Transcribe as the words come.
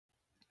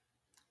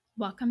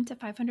Welcome to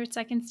 500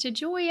 Seconds to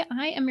Joy.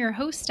 I am your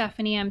host,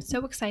 Stephanie. I'm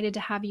so excited to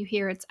have you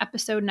here. It's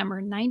episode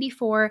number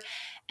 94,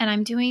 and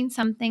I'm doing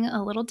something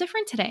a little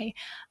different today.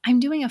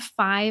 I'm doing a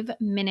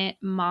 5-minute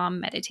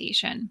mom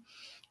meditation.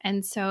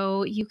 And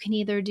so you can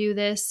either do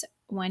this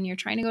when you're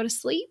trying to go to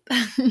sleep,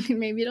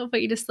 maybe it'll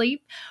put you to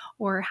sleep,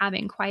 or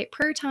having quiet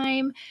prayer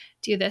time.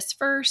 Do this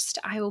first.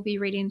 I will be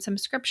reading some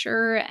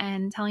scripture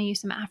and telling you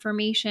some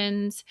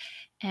affirmations.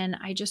 And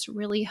I just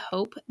really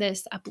hope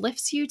this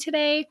uplifts you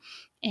today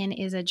and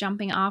is a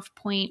jumping off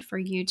point for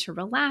you to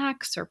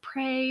relax or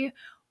pray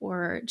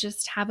or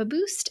just have a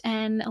boost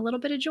and a little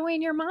bit of joy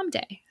in your mom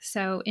day.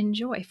 So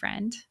enjoy,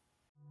 friend.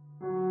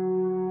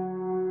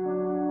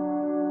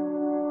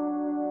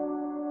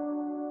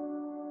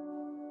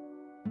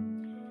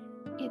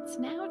 It's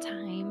now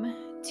time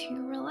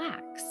to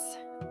relax.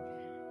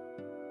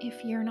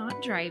 If you're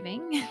not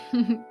driving,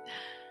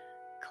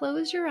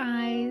 close your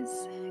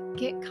eyes,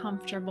 get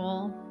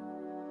comfortable,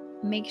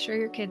 make sure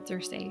your kids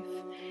are safe,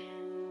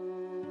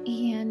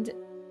 and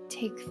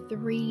take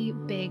 3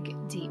 big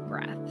deep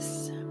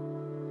breaths.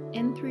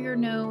 In through your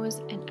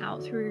nose and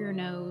out through your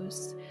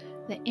nose.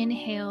 The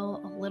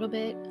inhale a little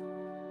bit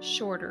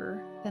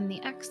shorter than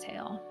the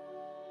exhale.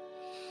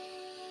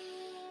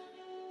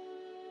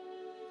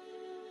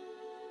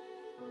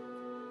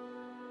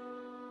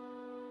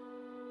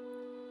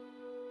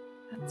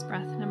 That's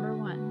breath number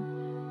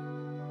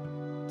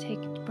 1.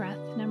 Take breath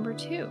number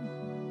 2.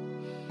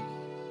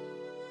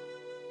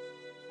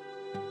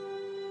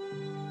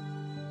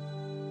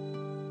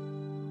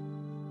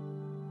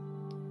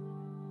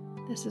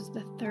 This is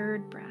the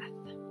 3rd breath.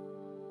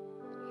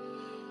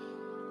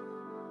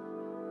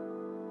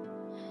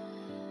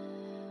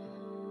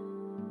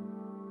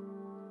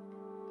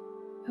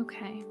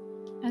 Okay,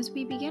 as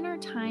we begin our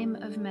time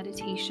of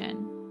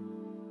meditation,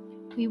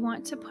 we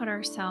want to put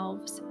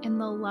ourselves in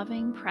the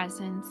loving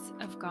presence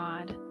of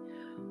God,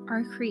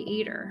 our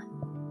Creator,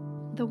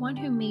 the one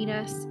who made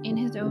us in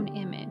His own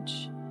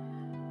image,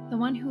 the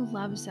one who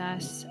loves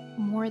us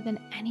more than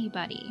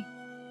anybody,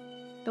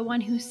 the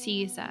one who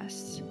sees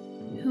us,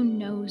 who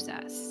knows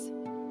us.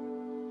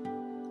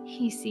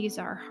 He sees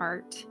our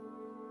heart.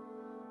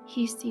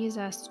 He sees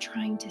us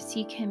trying to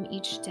seek Him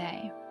each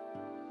day.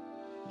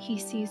 He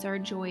sees our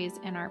joys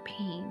and our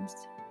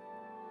pains.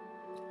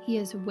 He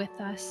is with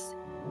us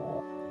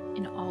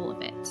in all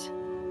of it.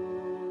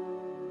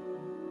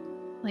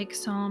 Like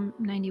Psalm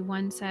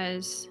 91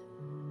 says,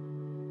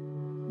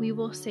 we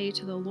will say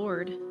to the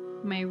Lord,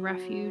 my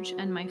refuge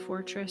and my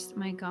fortress,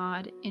 my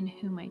God in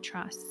whom I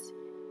trust.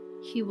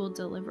 He will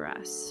deliver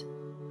us.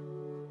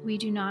 We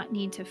do not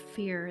need to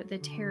fear the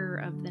terror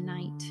of the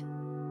night.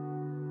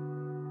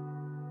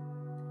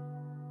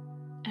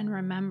 And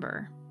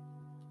remember,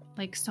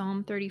 like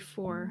Psalm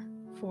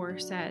 34:4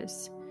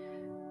 says,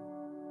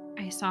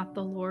 I sought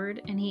the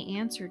Lord and He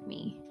answered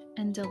me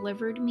and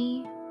delivered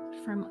me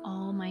from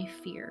all my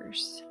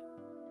fears.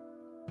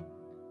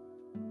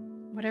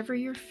 Whatever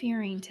you're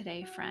fearing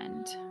today,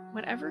 friend,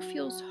 whatever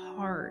feels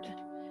hard,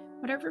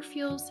 whatever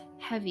feels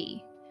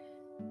heavy,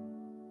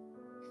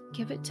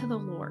 give it to the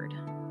Lord.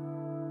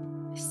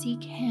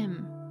 Seek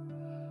Him.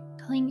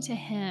 Cling to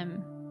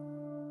Him.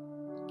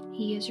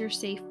 He is your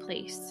safe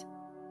place.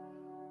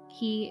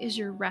 He is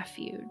your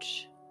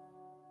refuge.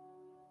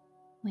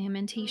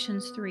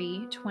 Lamentations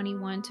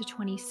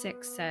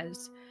 3:21-26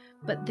 says,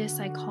 but this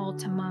I call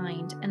to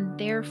mind, and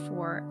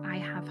therefore I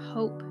have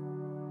hope.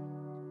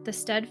 The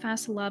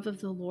steadfast love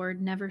of the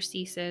Lord never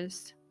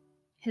ceases.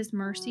 His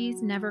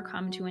mercies never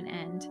come to an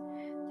end.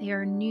 They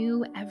are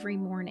new every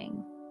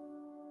morning.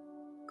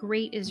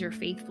 Great is your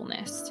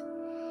faithfulness.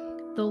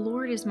 The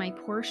Lord is my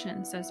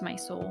portion, says my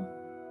soul.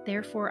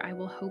 Therefore I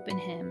will hope in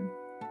Him.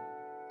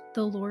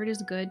 The Lord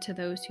is good to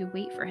those who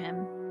wait for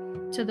Him,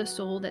 to the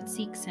soul that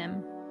seeks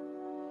Him.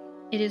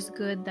 It is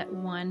good that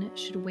one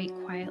should wait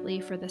quietly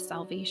for the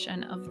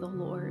salvation of the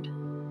Lord.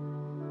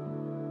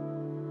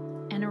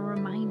 And a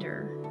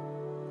reminder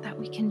that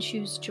we can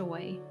choose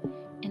joy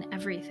in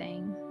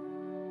everything.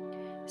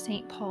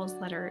 St. Paul's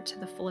letter to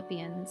the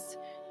Philippians,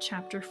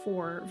 chapter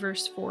 4,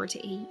 verse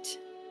 4-8.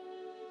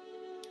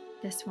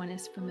 This one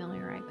is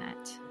familiar, I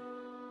bet.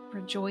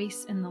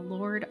 Rejoice in the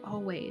Lord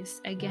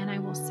always. Again, I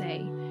will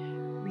say,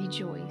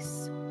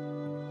 rejoice.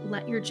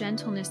 Let your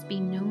gentleness be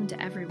known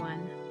to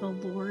everyone. The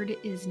Lord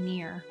is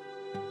near.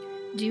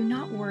 Do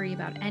not worry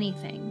about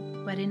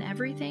anything, but in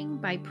everything,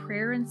 by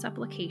prayer and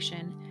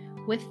supplication,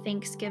 with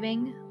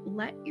thanksgiving,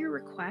 let your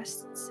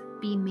requests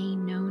be made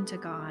known to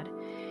God,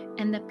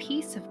 and the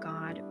peace of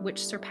God,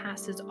 which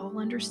surpasses all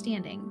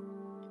understanding,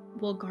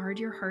 will guard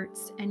your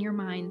hearts and your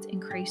minds in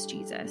Christ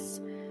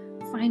Jesus.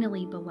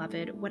 Finally,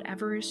 beloved,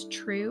 whatever is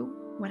true,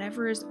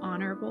 whatever is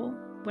honorable,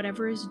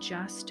 whatever is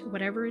just,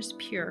 whatever is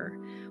pure,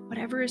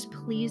 whatever is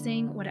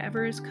pleasing,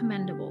 whatever is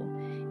commendable,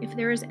 if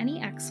there is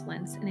any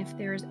excellence and if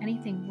there is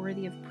anything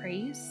worthy of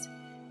praise,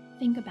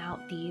 think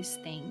about these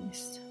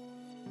things.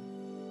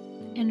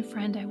 And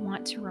friend, I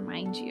want to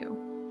remind you,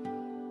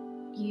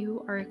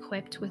 you are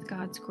equipped with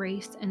God's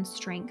grace and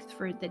strength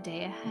for the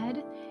day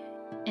ahead,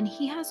 and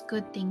He has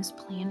good things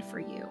planned for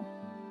you.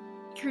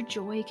 your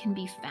joy can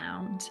be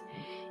found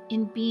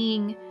in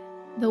being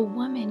the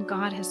woman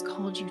God has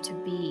called you to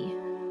be.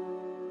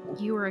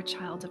 You are a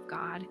child of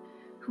God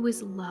who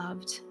is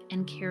loved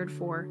and cared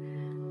for.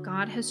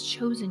 God has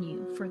chosen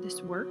you for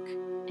this work,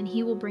 and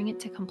He will bring it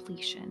to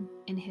completion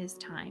in His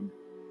time.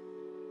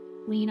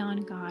 Lean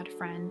on God,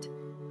 friend.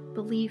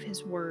 Believe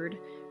His word.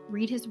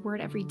 Read His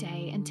word every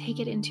day and take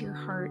it into your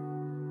heart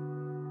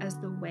as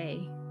the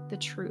way, the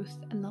truth,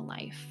 and the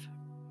life.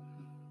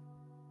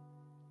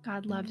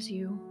 God loves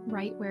you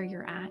right where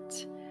you're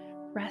at.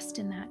 Rest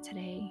in that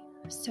today.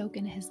 Soak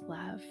in His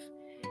love,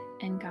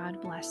 and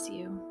God bless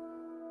you.